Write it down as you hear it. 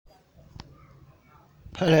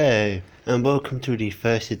Hello, and welcome to the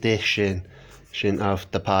first edition of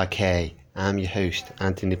The Parquet. I'm your host,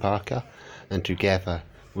 Anthony Parker, and together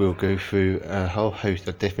we'll go through a whole host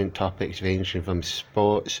of different topics ranging from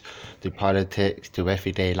sports to politics to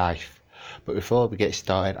everyday life. But before we get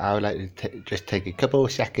started, I would like to just take a couple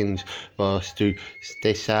of seconds for us to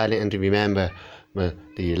stay silent and to remember the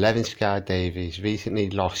 11 Skydives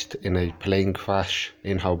recently lost in a plane crash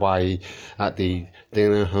in Hawaii at the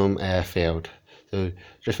Dingham Airfield. So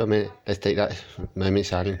just for a minute, let's take that moment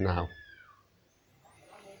silent now.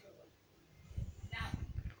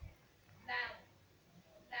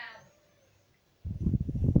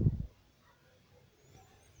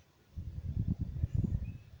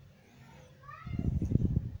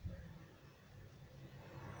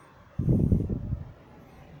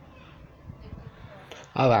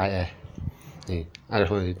 Alright, I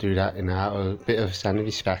just wanted to do that in a bit of standing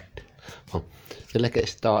respect. So let's get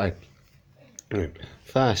started.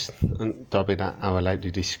 First topic that I would like to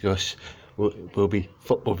discuss will be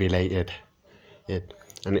football related,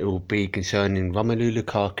 and it will be concerning Romelu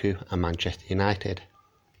Lukaku and Manchester United.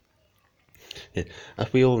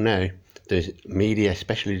 As we all know, the media,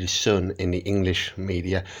 especially the Sun in the English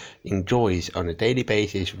media, enjoys on a daily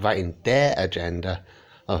basis writing their agenda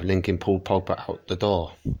of linking Paul Pogba out the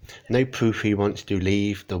door. No proof he wants to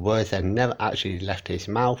leave, the words have never actually left his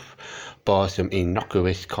mouth, bar some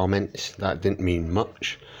innocuous comments that didn't mean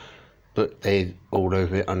much, but they're all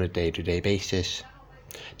over it on a day-to-day basis.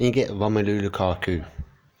 Then you get Romelu Lukaku,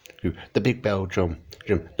 the big Belgium,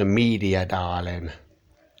 the media darling,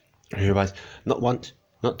 who has not once,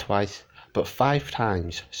 not twice, but 5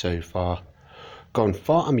 times so far gone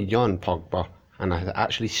far and beyond Pogba and has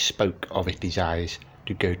actually spoke of his desires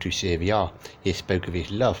to go to Serie A. He spoke of his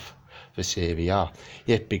love for Serie A.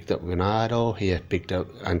 He has picked up Ronaldo, he has picked up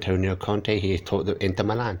Antonio Conte, he has talked of Inter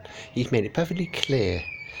Milan. He's made it perfectly clear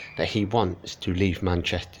that he wants to leave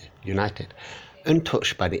Manchester United,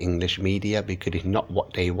 untouched by the English media because it's not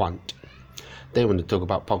what they want. They want to talk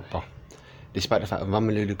about Pogba, despite the fact that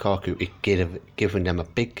Romelu Lukaku is giving them a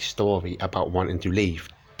big story about wanting to leave.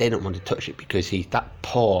 They don't want to touch it because he's that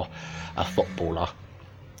poor a footballer.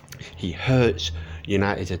 He hurts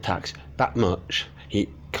United's attacks that much. He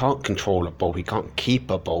can't control a ball, he can't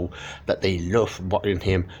keep a ball, that they love watching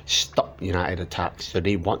him stop United attacks, so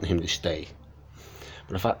they want him to stay.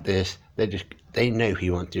 But the fact is, they know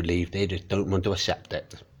he wants to leave, they just don't want to accept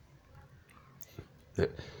it.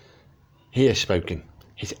 He has spoken.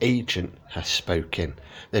 His agent has spoken.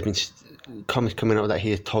 There have been comments coming out that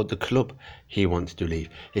he has told the club he wants to leave.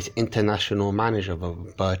 His international manager,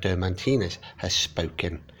 Roberto Martinez, has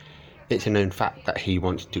spoken. It's a known fact that he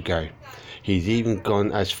wants to go. He's even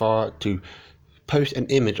gone as far to post an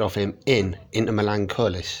image of him in Inter Milan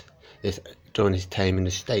colours during his time in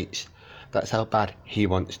the States. That's how bad he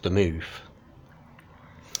wants to move.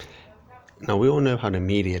 Now, we all know how the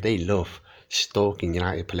media, they love stalking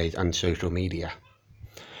United players on social media.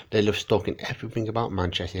 They love stalking everything about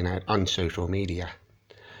Manchester United on social media.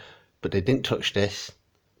 But they didn't touch this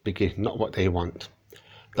because not what they want.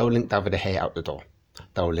 They'll link David De Gea out the door.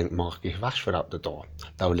 They'll link Marcus Rashford out the door.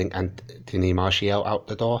 They'll link Anthony Martial out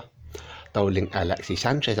the door. They'll link Alexis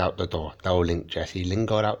Sanchez out the door. They'll link Jesse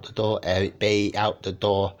Lingard out the door. Eric Bailly out the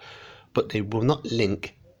door. But they will not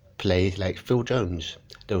link players like Phil Jones.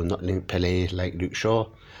 They will not link players like Luke Shaw.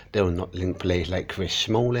 They will not link players like Chris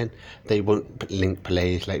Smalling. They won't link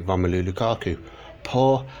players like Romelu Lukaku.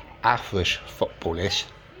 Poor, average footballers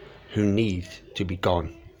who need to be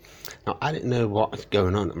gone. Now, I don't know what's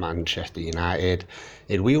going on at Manchester United.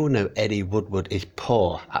 We all know Eddie Woodward is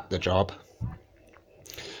poor at the job.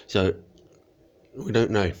 So, we don't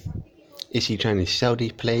know. Is he trying to sell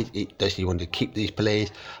these players? Does he want to keep these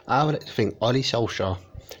players? I would think Ole Solskjaer,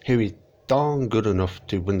 who is darn good enough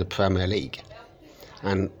to win the Premier League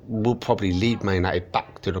and will probably lead Man United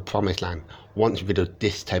back to the promised land, wants rid of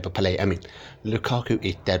this type of play. I mean, Lukaku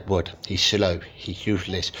is dead wood. He's slow. He's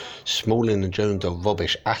useless. Smalling and Jones are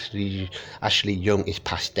rubbish. Ashley Young is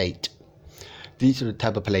past date. These are the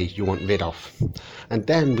type of players you want rid of. And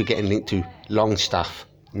then we're getting linked to Longstaff,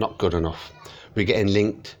 not good enough. We're getting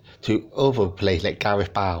linked to other players like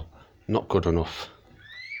Gareth Bale, not good enough.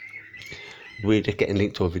 We're just getting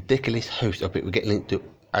linked to a ridiculous host of it. We're getting linked to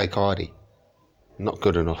Icardi, not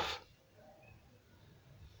good enough.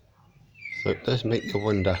 So it does make you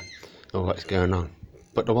wonder of what's going on.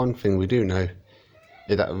 But the one thing we do know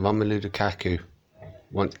is that Romelu Lukaku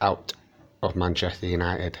wants out of Manchester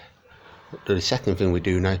United. The second thing we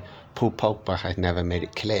do know, Paul Pogba has never made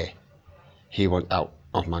it clear he wants out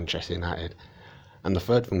of Manchester United. And the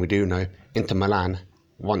third thing we do know, Inter Milan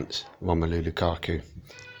wants Romelu Lukaku.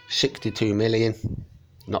 62 million,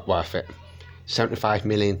 not worth it. 75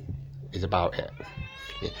 million is about it.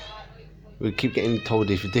 Yeah. We keep getting told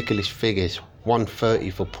these ridiculous figures. 130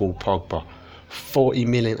 for Paul Pogba, 40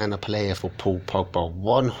 million and a player for Paul Pogba,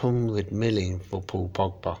 100 million for Paul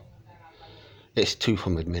Pogba. It's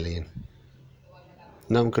 200 million.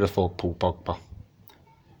 No one could afford Paul Pogba.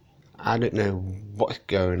 I don't know what's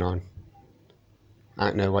going on. I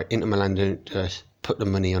don't know why Inter Milan don't just put the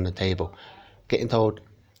money on the table. Getting told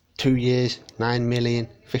 2 years, 9 million,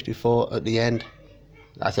 54 at the end.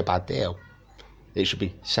 That's a bad deal. It should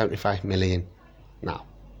be 75 million now.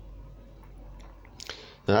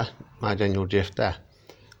 That's my general drift there.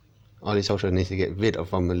 Ole Solskjaer needs to get rid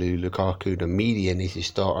of Romelu Lukaku. The media needs to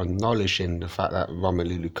start acknowledging the fact that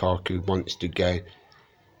Romelu Lukaku wants to go,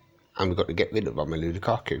 and we've got to get rid of Romelu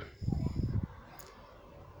Lukaku.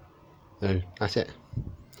 So that's it.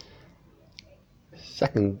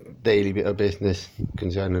 Second daily bit of business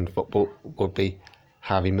concerning football would be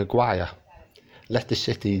Harry Maguire. Leicester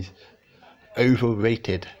City's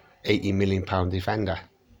overrated £80 million defender,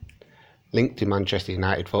 linked to Manchester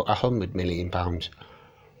United for £100 million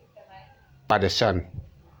by the Sun.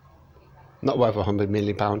 Not worth £100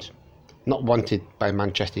 million. Not wanted by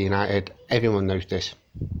Manchester United. Everyone knows this.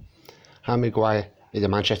 Harry Maguire is a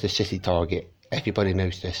Manchester City target. Everybody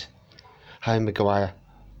knows this. Harry Maguire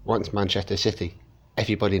wants Manchester City.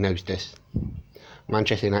 Everybody knows this.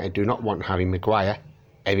 Manchester United do not want Harry Maguire.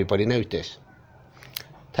 Everybody knows this.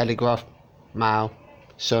 Telegraph, Mail,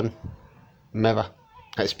 Sun, Mirror,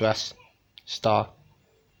 Express, Star.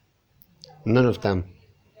 None of them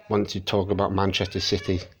want to talk about Manchester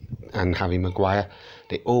City and Harry Maguire.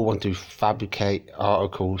 They all want to fabricate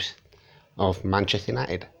articles of Manchester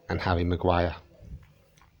United and Harry Maguire.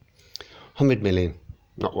 100 million,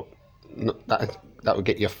 not that would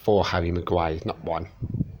get you 4 Harry Maguires, not 1.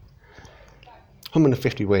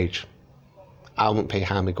 150 wage. I won't pay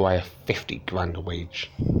Harry Maguire 50 grand a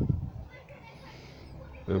wage.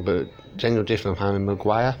 But general difference from Harry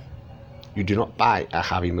Maguire, you do not buy a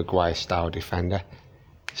Harry Maguire style defender,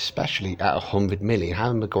 especially at 100 million.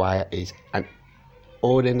 Harry Maguire is an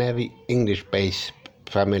ordinary English-based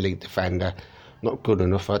Premier League defender, not good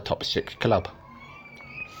enough for a top 6 club.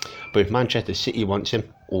 But if Manchester City wants him,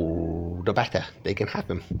 all the better. They can have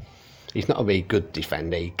him. He's not a very good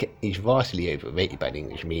defender. He's vastly overrated by the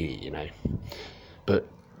English media, you know. But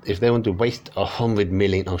if they want to waste 100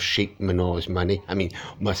 million of Sheikh Manor's money, I mean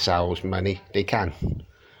Marcel's money, they can.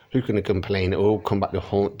 Who can complain? It will all come back to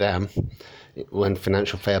haunt them when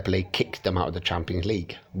financial fair play kicks them out of the Champions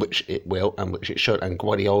League, which it will and which it should. And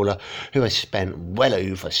Guardiola, who has spent well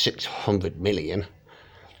over 600 million,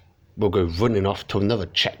 will go running off to another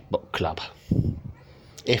checkbook club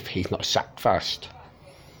if he's not sacked first.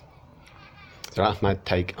 So that's my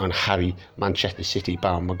take on Harry Manchester City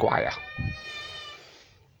bound Maguire.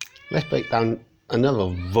 Let's break down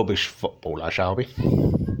another rubbish footballer, shall we?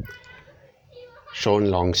 Sean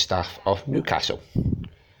Longstaff of Newcastle.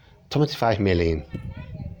 25 million.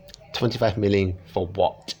 25 million for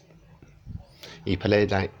what? He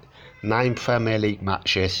played like 9 Premier League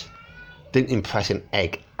matches. Didn't impress an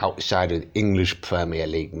egg outside of the English Premier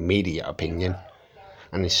League media opinion.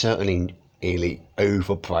 And is certainly nearly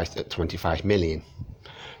overpriced at 25 million.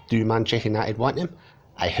 Do Manchester United want him?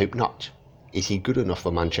 I hope not. Is he good enough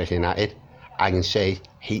for Manchester United? I can say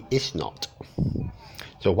he is not.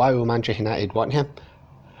 So why will Manchester United want him?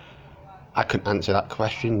 I couldn't answer that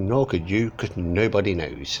question, nor could you, because nobody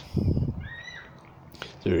knows.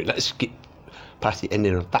 So let's skip past the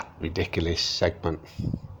ending of that ridiculous segment.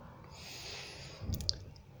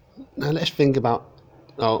 Now let's think about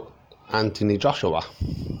Anthony Joshua,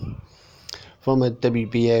 former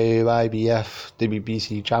WBO, IBF,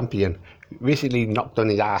 WBC champion, recently knocked on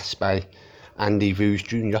his ass by Andy Ruiz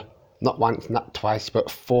Jr. Not once, not twice,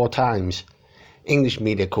 but 4 times. English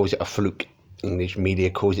media calls it a fluke. English media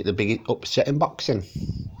calls it the biggest upset in boxing.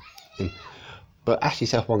 But ask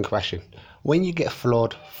yourself one question. When you get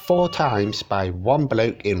floored 4 times by one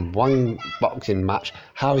bloke in one boxing match,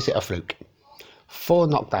 how is it a fluke? 4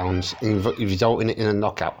 knockdowns resulting in a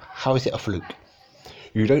knockout. How is it a fluke?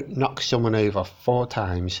 You don't knock someone over 4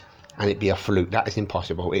 times and it be a fluke. That is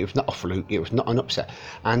impossible. It was not a fluke. It was not an upset.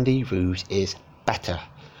 Andy Ruiz is better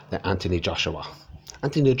than Anthony Joshua.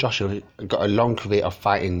 Anthony Joshua got a long career of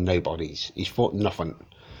fighting nobodies. He's fought nothing.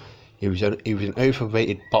 He was an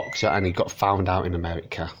overrated boxer and he got found out in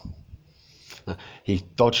America. He's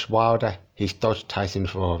dodged Wilder. He's dodged Tyson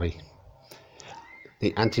Fury.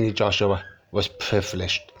 The Anthony Joshua was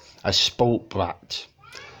privileged, a spoilt brat,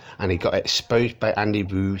 and he got exposed by Andy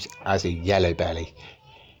Ruiz as a yellow belly.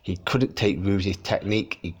 He couldn't take Ruiz's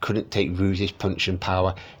technique, he couldn't take Ruiz's punching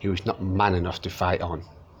power, he was not man enough to fight on.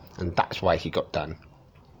 and that's why he got done.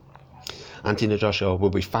 Anthony Joshua will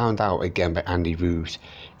be found out again by Andy Ruiz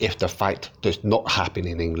if the fight does not happen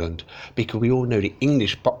in England, because we all know the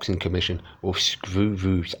English Boxing Commission will screw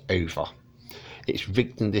Ruiz over. It's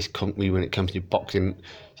rigged in this country when it comes to boxing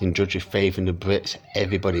in judges favouring the Brits.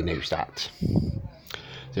 Everybody knows that.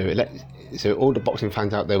 So all the boxing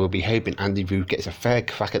fans out there will be hoping Andy Ruiz gets a fair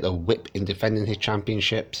crack at the whip in defending his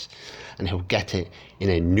championships, and he'll get it in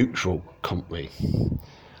a neutral country.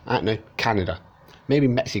 I don't know, Canada. Maybe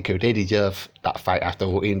Mexico. They deserve that fight after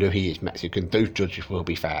all, even though he is Mexican. Those judges will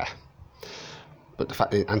be fair. But the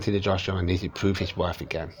fact that Anthony Joshua needs to prove his worth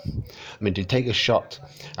again. I mean, to take a shot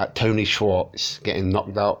at Tony Schwartz getting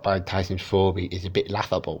knocked out by Tyson Fury is a bit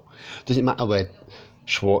laughable. Doesn't matter where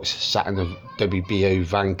Schwartz sat in the WBO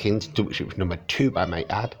rankings, to which he was number 2, I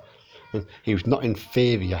might add. He was not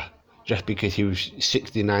inferior just because he was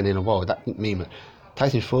 69 in the world. That didn't mean that.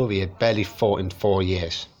 Tyson Fury had barely fought in 4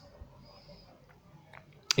 years.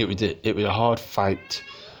 It was a hard fight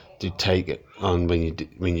to take on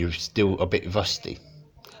when you're still a bit rusty,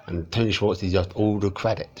 and Tony Schwartz deserved all the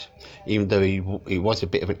credit, even though he was a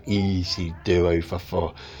bit of an easy do-over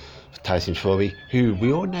for Tyson Fury, who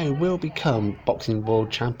we all know will become boxing world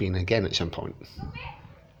champion again at some point.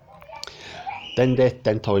 Then there's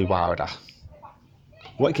Deontay Wilder.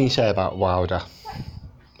 What can you say about Wilder?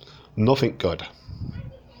 Nothing good.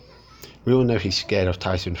 We all know he's scared of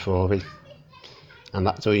Tyson Fury, and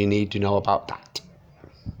that's all you need to know about that.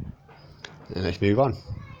 And let's move on.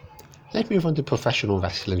 Let's move on to professional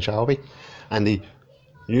wrestling, shall we? And the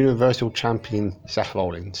Universal Champion Seth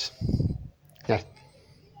Rollins. Yeah.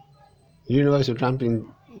 Universal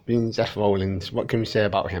Champion Seth Rollins. What can we say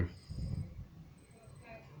about him?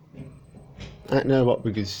 I don't know what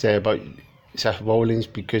we could say about Seth Rollins,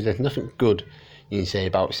 because there's nothing good you can say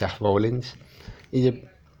about Seth Rollins.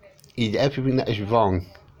 He's everything that is wrong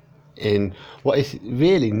in what is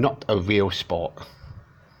really not a real sport.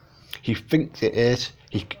 He thinks it is.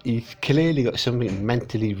 He's clearly got something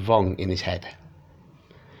mentally wrong in his head.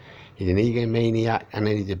 He's an egomaniac, and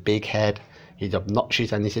then he's a big head. He's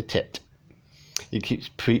obnoxious, and he's a tit. He keeps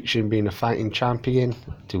preaching being a fighting champion,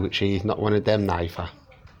 to which he is not one of them neither.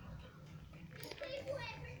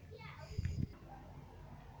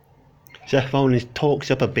 Seth Rollins talks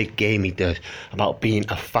up a big game, he does, about being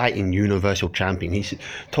a fighting Universal Champion. He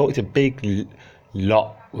talks a big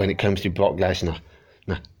lot when it comes to Brock Lesnar.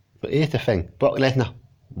 But here's the thing, Brock Lesnar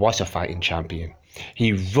was a fighting champion.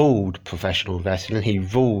 He ruled professional wrestling, he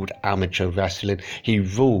ruled amateur wrestling, he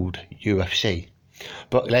ruled UFC.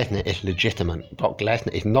 Brock Lesnar is legitimate. Brock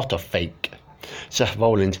Lesnar is not a fake. Seth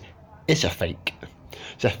Rollins is a fake.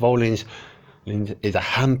 Seth Rollins is a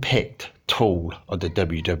hand-picked tool of the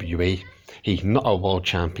WWE. He's not a world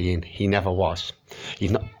champion. He never was.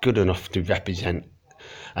 He's not good enough to represent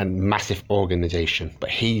a massive organisation, but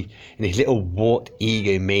he, in his little warped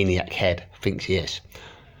egomaniac head, thinks he is.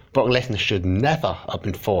 Brock Lesnar should never have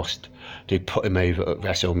been forced to put him over at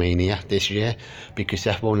WrestleMania this year, because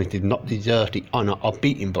Seth Rollins did not deserve the honour of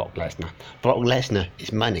beating Brock Lesnar. Brock Lesnar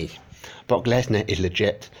is money. Brock Lesnar is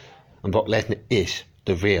legit, and Brock Lesnar is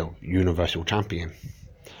the real Universal Champion.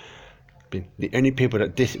 The only people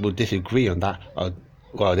that will disagree on that are,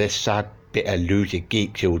 well, they're sad bitter loser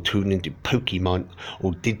geeks who will tune into Pokemon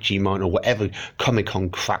or Digimon or whatever Comic-Con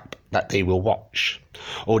crap that they will watch.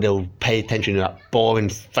 Or they'll pay attention to that boring,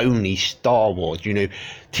 phony Star Wars,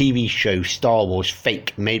 TV show Star Wars,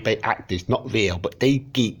 fake, made by actors, not real, but they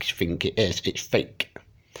geeks think it is, it's fake.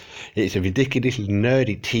 It's a ridiculously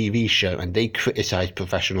nerdy TV show, and they criticise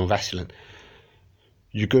professional wrestling.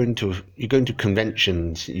 You're going to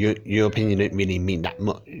conventions, your opinion don't really mean that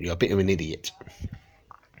much, you're a bit of an idiot.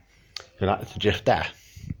 So that's just there.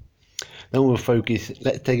 Then we'll focus,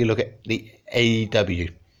 let's take a look at the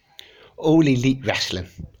AEW. All Elite Wrestling,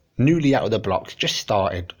 newly out of the blocks, just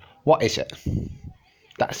started. What is it?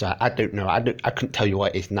 That's right, I don't know, I couldn't tell you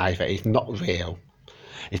what it is neither. It's not real.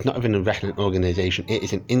 It's not even a wrestling organisation, it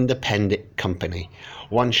is an independent company.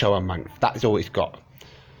 One show a month, that's all it's got.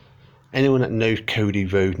 Anyone that knows Cody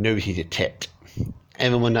Rhodes knows he's a tit.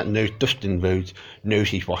 Everyone that knows Dustin Rhodes knows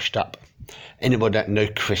he's washed up. Anyone that knows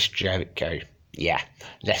Chris Jericho, yeah,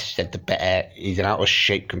 less said the better. He's an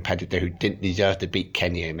out-of-shape competitor who didn't deserve to beat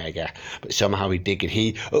Kenny Omega, but somehow he did it.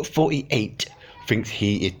 He, at 48, thinks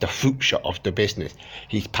he is the future of the business.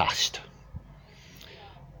 He's passed.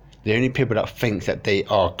 The only people that think that they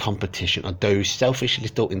are competition are those selfish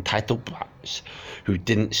little entitled brats who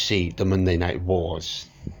didn't see the Monday Night Wars.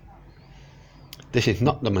 This is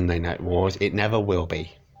not the Monday Night Wars, it never will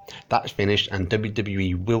be. That's finished, and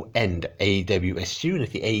WWE will end AEW as soon as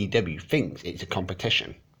the AEW thinks it's a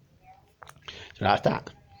competition. So that's that.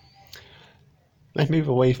 let's move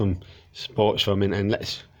away from sports for a minute and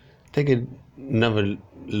let's take another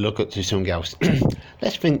look at to something else.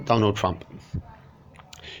 Let's think Donald Trump.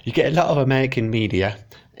 You get a lot of American media,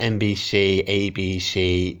 NBC,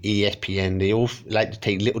 ABC, ESPN, they all like to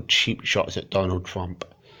take little cheap shots at Donald Trump.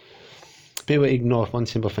 People ignore one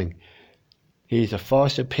simple thing. He's a far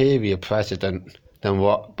superior president than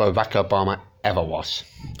what Barack Obama ever was.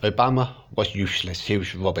 Obama was useless, he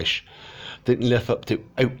was rubbish. Didn't live up to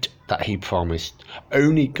out that he promised.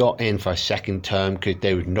 Only got in for a second term because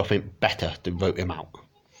there was nothing better to vote him out.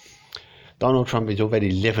 Donald Trump is already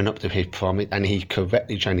living up to his promise, and he's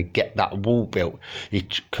correctly trying to get that wall built.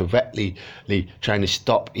 He's correctly trying to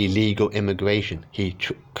stop illegal immigration. He's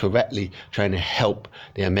correctly trying to help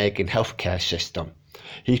the American healthcare system.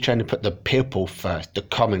 He's trying to put the people first, the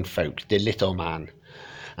common folks, the little man.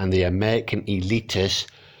 And the American elitists,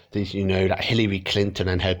 that Hillary Clinton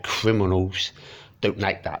and her criminals don't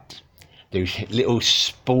like that. Those little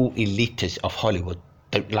spoiled elitists of Hollywood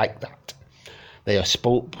don't like that. They are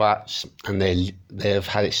spoiled brats, and they've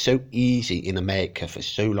had it so easy in America for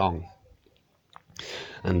so long.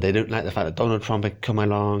 And they don't like the fact that Donald Trump had come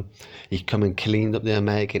along. He's come and cleaned up the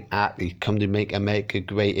American Act. He's come to make America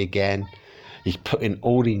great again. He's putting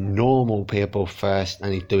all the normal people first,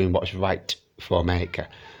 and he's doing what's right for America.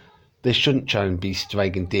 They shouldn't try and be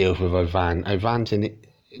striking deals with Iran. Iran's a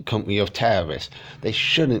company of terrorists. They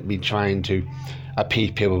shouldn't be trying to appease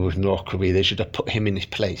people with North Korea. They should have put him in his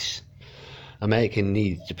place. America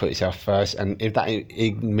needs to put itself first, and if that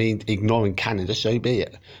means ignoring Canada, so be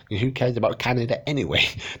it. Because who cares about Canada anyway?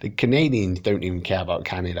 The Canadians don't even care about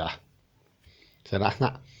Canada. So that's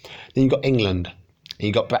that. Then you've got England, and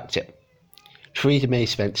you've got Brexit. Theresa May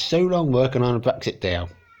spent so long working on a Brexit deal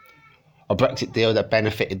that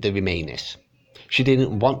benefited the Remainers. She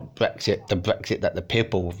didn't want Brexit, the Brexit that the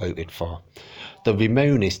people voted for. The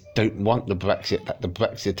Remainers don't want the Brexit that the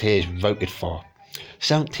Brexiteers voted for.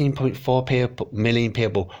 17.4 million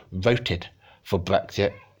people voted for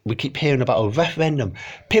Brexit. We keep hearing about a referendum,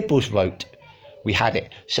 people's vote. We had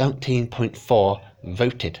it. 17.4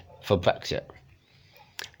 voted for Brexit.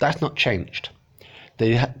 That's not changed.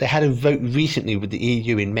 They had a vote recently with the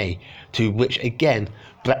EU in May, to which again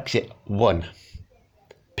Brexit won.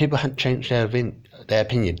 People haven't changed their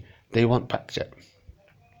opinion. They want Brexit.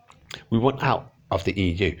 We want out of the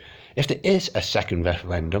EU. If there is a second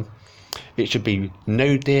referendum, it should be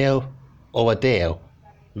no deal or a deal.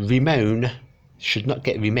 Remain should not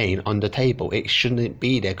get Remain on the table. It shouldn't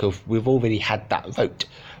be there because we've already had that vote.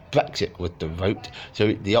 Brexit was the vote,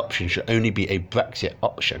 so the option should only be a Brexit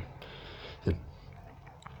option.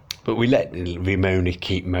 But we let the Remainers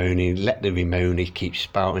keep moaning, let the Remainers keep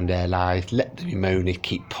spouting their lies, let the Remainers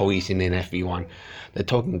keep poisoning everyone. They're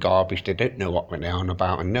talking garbage, they don't know what they're on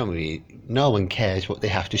about, and no one cares what they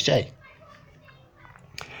have to say.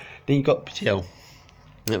 Then you've got Brazil,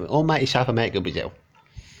 almighty South America, Brazil.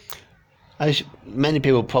 As many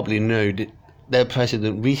people probably know, their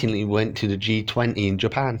president recently went to the G20 in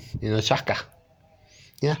Japan, in Osaka.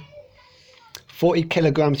 Yeah. 40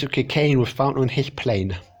 kilograms of cocaine was found on his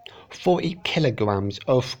plane. 40 kilograms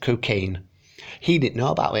of cocaine. He didn't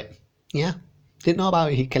know about it. Yeah. Didn't know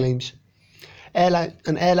about it, he claims. An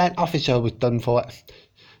airline officer was done for it.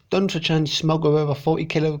 Done for trying to smuggle over 40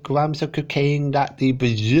 kilograms of cocaine that the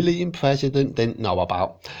Brazilian president didn't know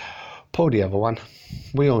about. Poor the other one.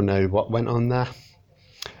 We all know what went on there.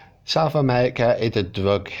 South America is a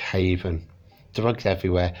drug haven. Drugs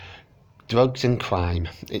everywhere. Drugs and crime.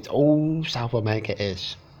 It's all South America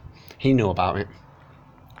is. He knew about it.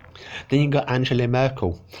 Then you got Angela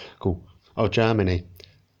Merkel of Germany.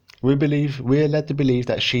 We are led to believe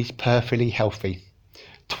that she's perfectly healthy.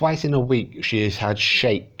 Twice in a week she has had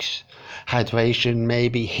shakes. Hydration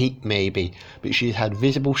maybe, heat maybe, but she's had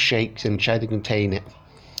visible shakes and tried to contain it.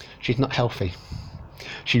 She's not healthy.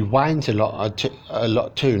 She whines a lot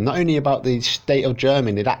too, not only about the state of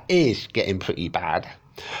Germany, that is getting pretty bad,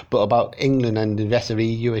 but about England and the rest of the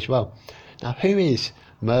EU as well. Now, who is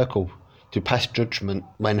Merkel to pass judgment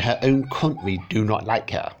when her own country do not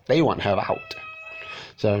like her? They want her out.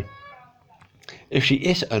 So, if she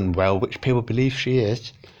is unwell, which people believe she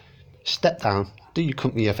is, step down, do your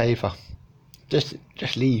company a favour. Just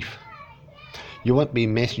leave. You won't be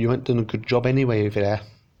missed, you won't done a good job anyway over there.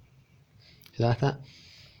 Is that?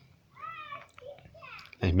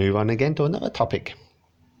 Let's move on again to another topic.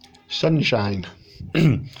 Sunshine.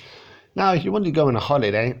 Now, if you want to go on a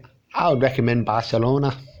holiday, I would recommend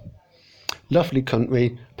Barcelona. Lovely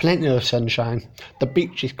country, plenty of sunshine. The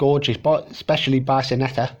beach is gorgeous, especially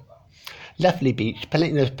Barcelona. Lovely beach,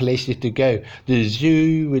 plenty of places to go. The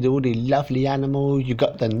zoo with all the lovely animals. You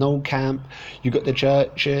got the Nou Camp. You got the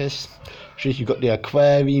churches. beaches, you've got the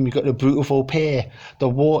aquarium, you've got the beautiful pier. The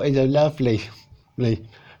waters are lovely.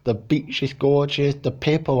 The beach is gorgeous. The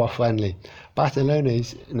people are friendly. Barcelona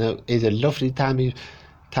is a lovely time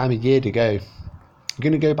of year to go. You're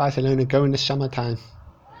going to go to Barcelona, go in the summertime.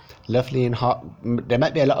 Lovely and hot. There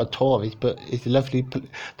might be a lot of tourists, but it's a lovely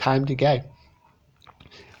time to go.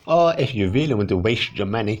 Or if you really want to waste your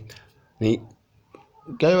money,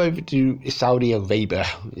 go over to Saudi Arabia.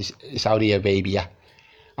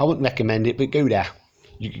 I wouldn't recommend it, but go there.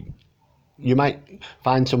 You might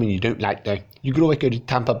find something you don't like though. You could always go to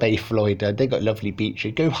Tampa Bay, Florida. They got lovely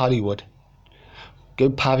beaches. Go Hollywood. Go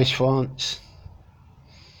Paris, France.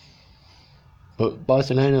 But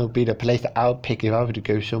Barcelona will be the place that I would pick if I were to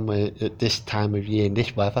go somewhere at this time of year in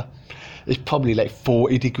this weather. It's probably like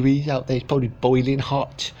 40 degrees out there. It's probably boiling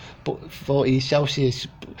hot. But 40 Celsius.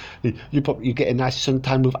 You get a nice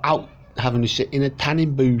suntan without having to sit in a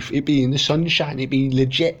tanning booth. It'd be in the sunshine. It'd be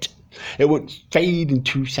legit. It would fade in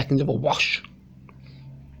 2 seconds of a wash.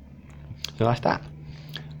 So that's that.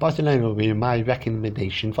 Barcelona will be my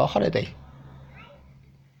recommendation for a holiday.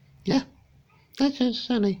 Yeah. Nice and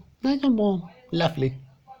sunny. Nice and warm. Lovely.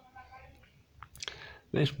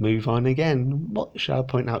 Let's move on again. What shall I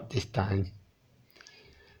point out this time?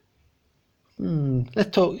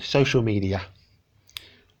 Let's talk social media.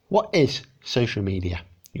 What is social media?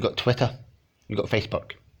 You've got Twitter, you've got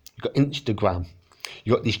Facebook, you've got Instagram,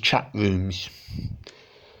 you've got these chat rooms.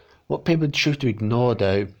 What people choose to ignore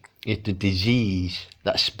though is the disease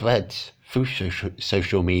that spreads through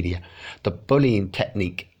social media, the bullying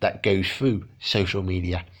technique that goes through social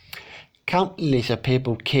media. Countless of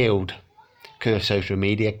people killed because of social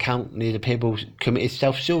media. Countless of people committed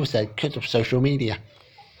self-suicide because of social media.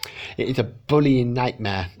 It is a bullying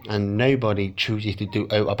nightmare and nobody chooses to do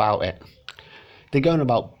about it. They're going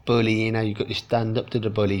about bullying, you've got to stand up to the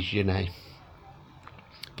bullies,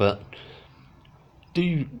 But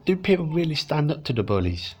do people really stand up to the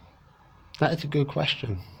bullies? That is a good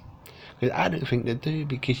question. Because I don't think they do,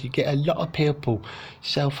 because you get a lot of people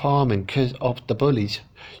self-harming because of the bullies.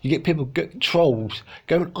 You get people, trolls,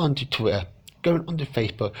 going onto Twitter, going onto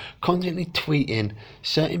Facebook, constantly tweeting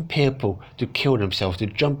certain people to kill themselves, to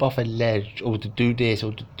jump off a ledge, or to do this,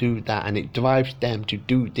 or to do that, and it drives them to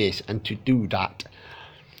do this and to do that.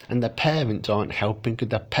 And the parents aren't helping, because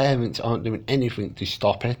the parents aren't doing anything to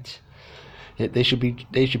stop it. They should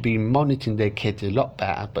be monitoring their kids a lot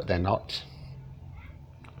better, but they're not.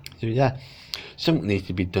 So yeah, something needs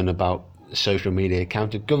to be done about social media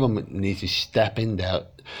accounts. The government needs to step in there,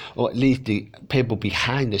 or at least the people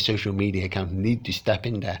behind the social media account need to step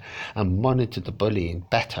in there and monitor the bullying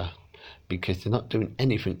better, because they're not doing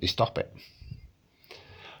anything to stop it.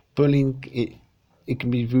 Bullying, it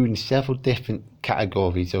can be viewed in several different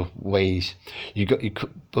categories of ways. You've got your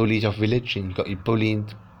bullies of religion, you've got your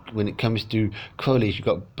bullying when it comes to colours, you've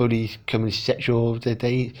got bullies coming to sexual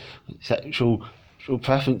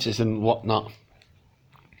preferences and whatnot.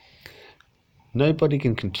 Nobody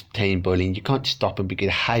can contain bullying. You can't stop them because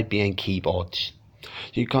they hide behind keyboards.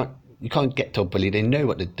 You can't get to a bully. They know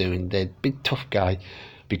what they're doing. They're a big tough guy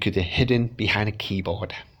because they're hidden behind a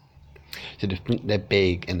keyboard. So they think they're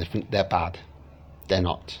big and they think they're bad. They're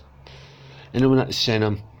not. Anyone that's seen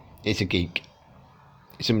them is a geek.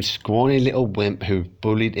 Some scrawny little wimp who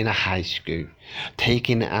bullied in a high school,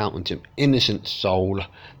 taking it out on some innocent soul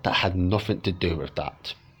that had nothing to do with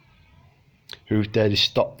that. Who's there to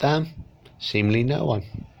stop them? Seemingly no one.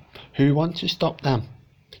 Who wants to stop them?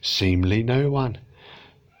 Seemingly no one.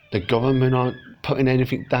 The government aren't putting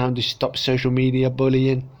anything down to stop social media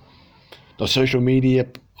bullying. The social media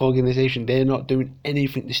organisation, they're not doing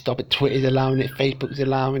anything to stop it. Twitter's allowing it, Facebook's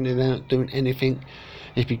allowing it, they're not doing anything.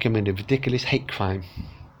 It's becoming a ridiculous hate crime.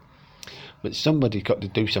 But somebody's got to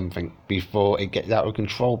do something before it gets out of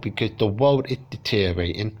control, because the world is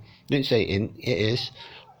deteriorating. Don't say it is.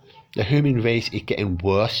 The human race is getting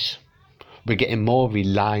worse. We're getting more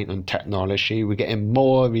reliant on technology. We're getting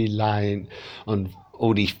more reliant on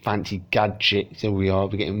all these fancy gadgets that we are.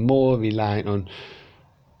 We're getting more reliant on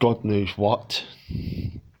God knows what.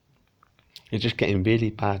 It's just getting really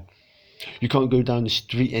bad. You can't go down the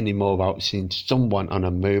street anymore without seeing someone on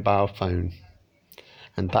a mobile phone.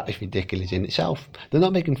 And that is ridiculous in itself. They're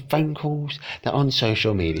not making phone calls, they're on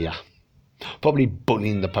social media. Probably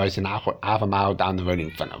bullying the person half a mile down the road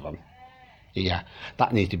in front of them. Yeah,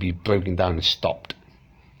 that needs to be broken down and stopped.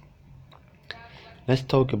 Let's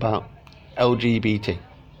talk about LGBT.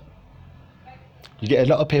 You get a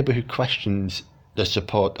lot of people who questions the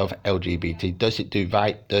support of LGBT. Does it do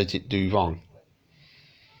right? Does it do wrong?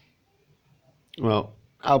 Well,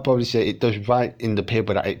 I'll probably say it does right in the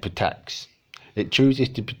people that it protects. It chooses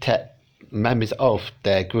to protect members of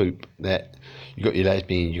their group. That you got your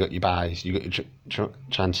lesbians, you got your bis, you got your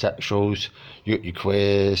transsexuals, you got your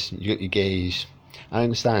queers, you got your gays. I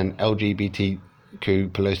understand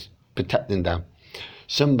LGBTQ plus protecting them.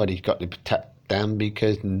 Somebody's got to protect them,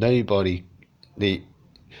 because nobody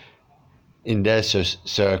in their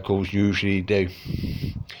circles usually do.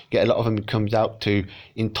 Get a lot of them comes out to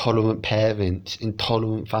intolerant parents,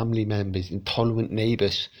 intolerant family members, intolerant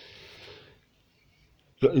neighbours.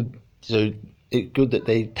 So it's good that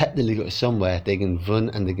they technically got somewhere they can run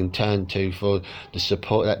and they can turn to for the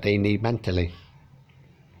support that they need mentally,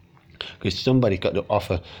 because somebody's got to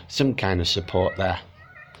offer some kind of support there.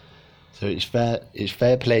 So it's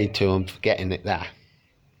fair play to them for getting it there.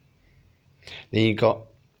 Then you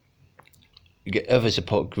get other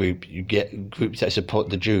support groups. You get groups that support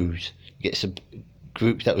the Jews. You get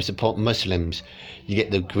groups that will support Muslims. You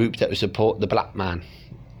get the groups that will support the black man.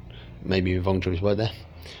 Maybe the wrong choice word there.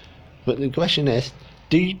 But the question is,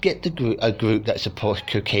 do you get a group that supports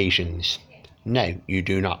Caucasians? No, you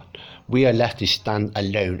do not. We are left to stand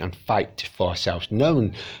alone and fight for ourselves. No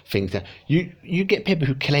one thinks that. You get people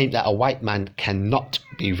who claim that a white man cannot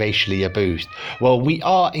be racially abused. Well, we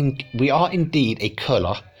are indeed a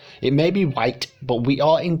colour. It may be white, but we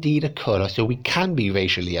are indeed a colour, so we can be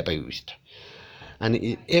racially abused. And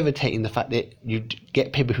it's irritating the fact that you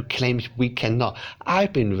get people who claim we cannot.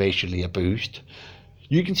 I've been racially abused.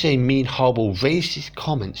 You can say mean, horrible, racist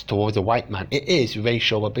comments towards a white man. It is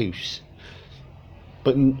racial abuse.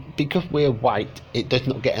 But because we're white, it does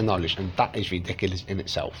not get acknowledged, and that is ridiculous in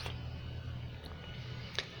itself.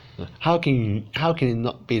 How can it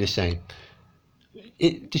not be the same?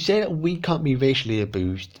 To say that we can't be racially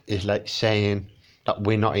abused is like saying that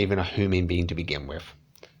we're not even a human being to begin with.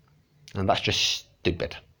 And that's just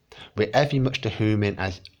stupid. We're every much the human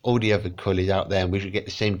as all the other colours out there, and we should get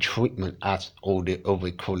the same treatment as all the other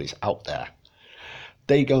colours out there.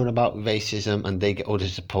 They go on about racism and they get all the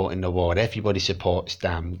support in the world. Everybody supports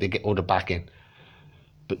them. They get all the backing.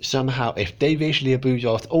 But somehow, if they racially abuse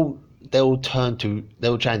us, they'll try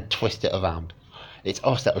and twist it around. It's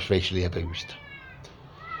us that was racially abused.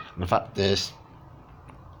 And the fact is,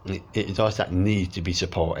 it is us that needs to be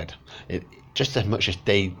supported. Just as much as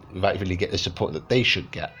they rightfully get the support that they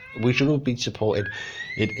should get. We should all be supported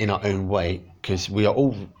in our own way, because we are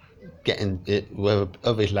all getting it, whether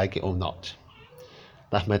others like it or not.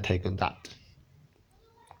 That's my take on that.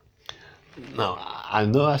 Now, I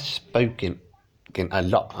know I've spoken a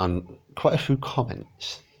lot on quite a few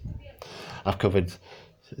comments. I've covered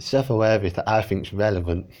several areas that I think is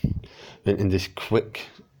relevant in this quick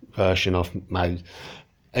version of my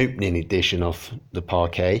opening edition of the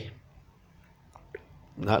Parquet.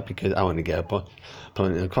 Not because I want to get a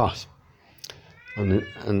point across. And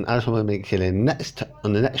I just want to make clear,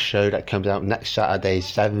 on the next show that comes out next Saturday,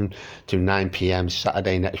 7 to 9 p.m.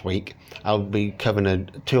 Saturday next week, I'll be covering a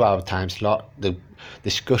 2-hour time slot. The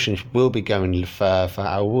discussions will be going further.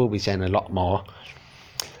 I will be saying a lot more.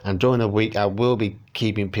 And during the week, I will be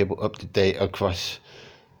keeping people up to date across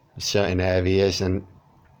certain areas and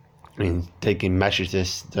taking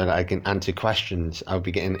messages so that I can answer questions. I'll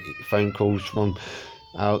be getting phone calls from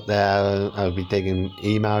out there. I'll be taking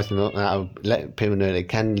emails and all that. I'll let people know they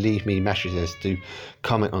can leave me messages to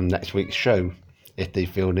comment on next week's show if they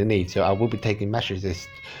feel the need. So I will be taking messages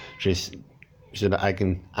just so that I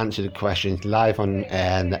can answer the questions live on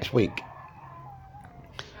air next week.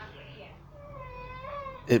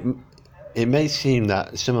 It may seem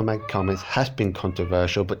that some of my comments has been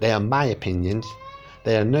controversial, but they are my opinions.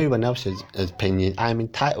 They are no one else's opinion. I'm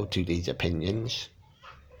entitled to these opinions.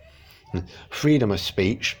 Freedom of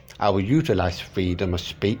speech. I will utilise freedom of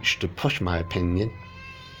speech to push my opinion.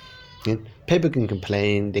 People can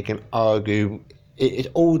complain, they can argue. It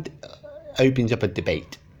all opens up a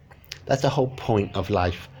debate. That's the whole point of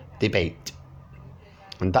life, debate.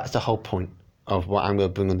 And that's the whole point of what I'm going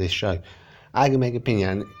to bring on this show. I can make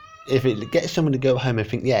opinion. If it gets someone to go home and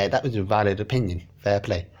think, yeah, that was a valid opinion, fair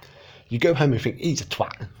play. You go home and think, he's a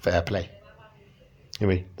twat, fair play.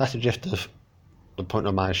 Anyway, that's the gist of the point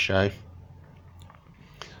of my show.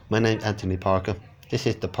 My name's Anthony Parker. This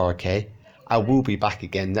is the Parquet. I will be back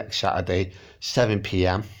again next Saturday, 7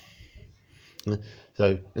 p.m.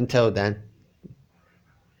 So until then,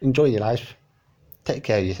 enjoy your life. Take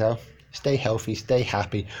care of yourself. Stay healthy. Stay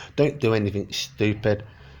happy. Don't do anything stupid.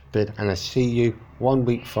 And I'll see you 1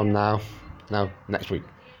 week from now. Next week.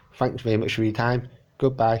 Thanks very much for your time.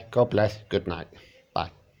 Goodbye. God bless. Good night.